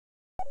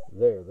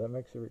There, that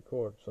makes it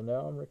record. So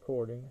now I'm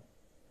recording.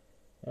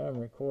 Now I'm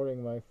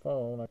recording my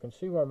phone. I can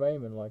see where I'm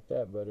aiming like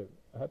that, but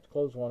I have to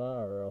close one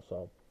eye or else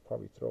I'll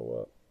probably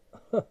throw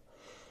up.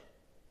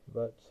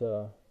 But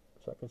so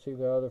I can see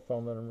the other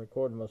phone that I'm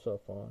recording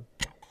myself on.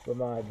 But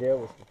my idea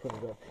was to put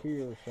it up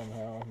here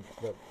somehow,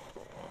 but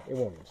it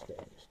won't even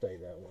stay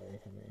that way.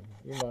 I mean,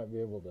 you might be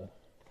able to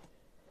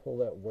pull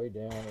that way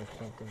down or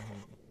something.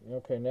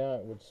 Okay, now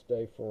it would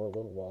stay for a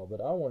little while, but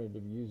I wanted to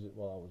use it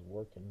while I was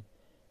working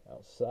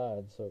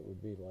outside, so it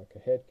would be like a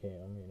head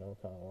cam,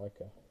 kind of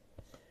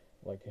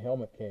like a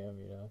helmet cam,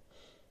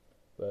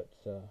 But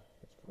it's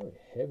really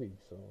heavy,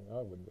 so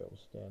I wouldn't be able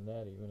to stand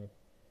that even if.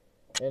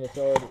 And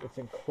it's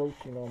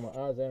encroaching on my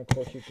eyes, and of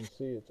course you can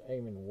see it's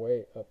aiming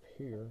way up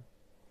here.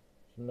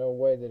 There's no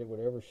way that it would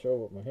ever show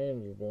what my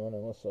hands are doing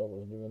unless I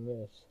was doing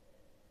this.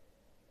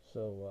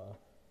 So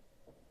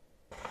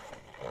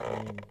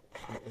I mean,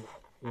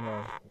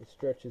 it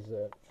stretches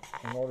that.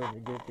 In order to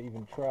get it to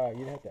even try,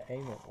 you'd have to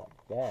aim it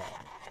like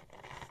that.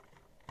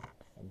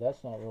 And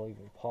that's not really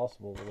even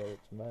possible the way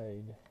it's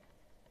made.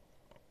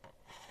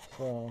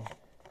 So,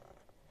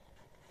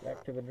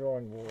 back to the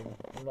drawing board.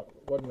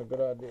 Wasn't a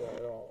good idea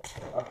at all.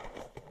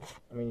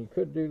 I mean, you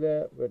could do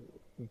that, but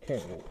you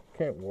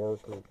can't work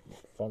or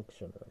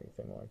function or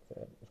anything like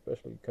that.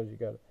 Especially because you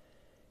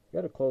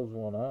got to close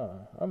one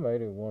eye. I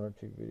made one or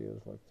two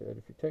videos like that.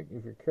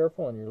 If you're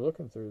careful and you're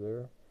looking through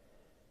there,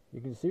 you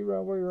can see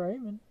right where you're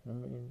aiming. I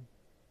mean,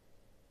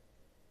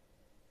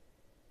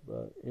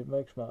 but it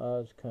makes my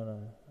eyes kind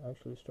of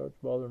actually starts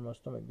bothering my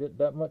stomach.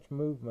 That much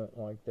movement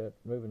like that,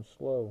 moving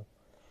slow,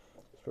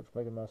 starts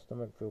making my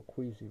stomach feel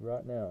queasy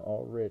right now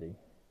already.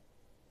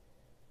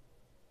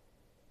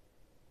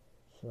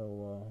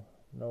 So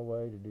no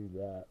way to do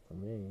that for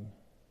me.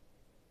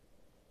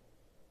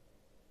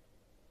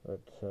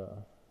 But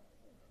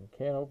I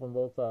can't open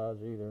both eyes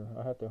either.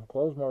 I have to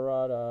close my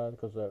right eye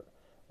because that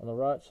on the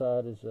right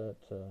side is that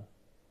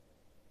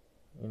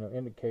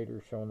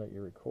indicator showing that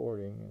you're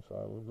recording. And so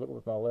I look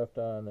with my left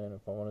eye, and then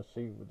if I want to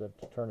see that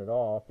to turn it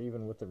off,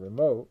 even with the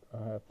remote, I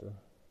have to.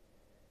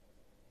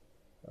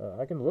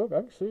 I can look.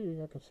 I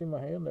can see my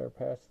hand there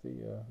past the.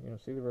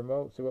 See the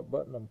remote. See what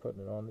button I'm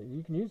putting it on.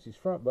 You can use these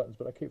front buttons,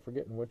 but I keep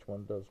forgetting which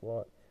one does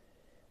what.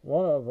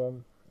 One of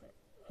them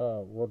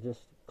will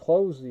just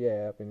close the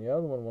app, and the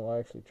other one will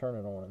actually turn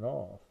it on and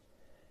off.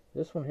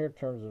 This one here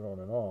turns it on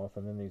and off,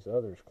 and then these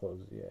others close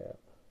the app.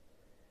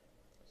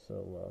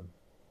 So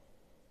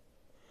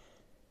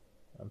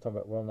I'm talking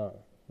about, well, not,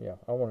 yeah,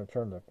 I want to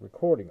turn the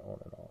recording on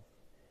and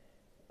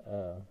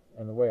off.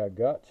 And the way I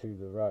got to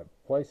the right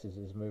places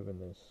is moving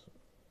this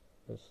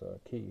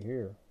key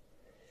here.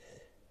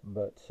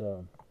 But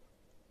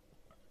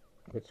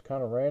it's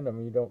kind of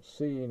random. You don't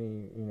see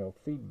any,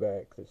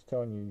 feedback that's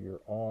telling you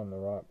you're on the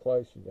right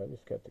place. I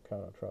just got to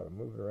kind of try to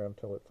move it around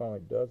until it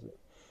finally does it.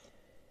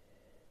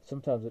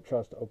 Sometimes it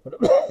tries to open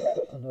up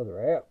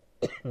another app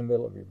in the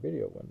middle of your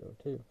video window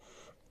too.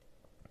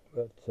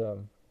 But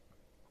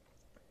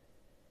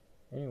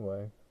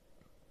anyway,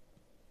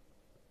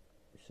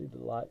 you see the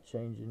light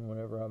changing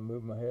whenever I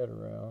move my head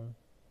around.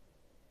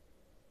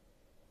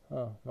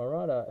 My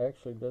right eye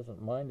actually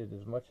doesn't mind it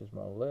as much as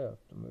my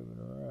left moving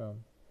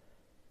around.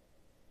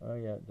 Oh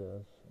yeah, it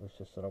does. It's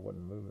just that I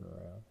wasn't moving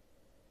around.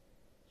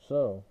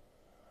 So,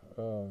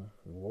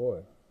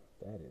 boy,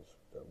 that is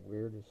the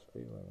weirdest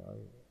feeling.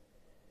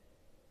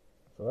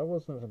 So that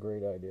wasn't a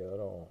great idea at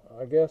all.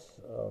 I guess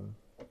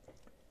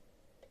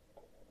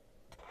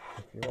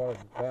if you want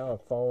to mount a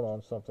phone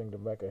on something to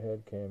make a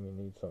head cam, you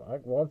need some.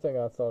 One thing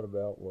I thought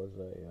about was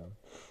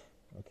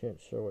I can't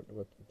show it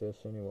with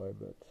this anyway,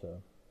 but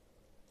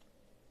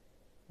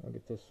I'll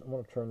get this. I'm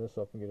going to turn this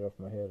up and get it off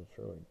my head. It's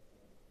really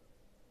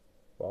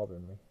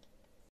bothering me.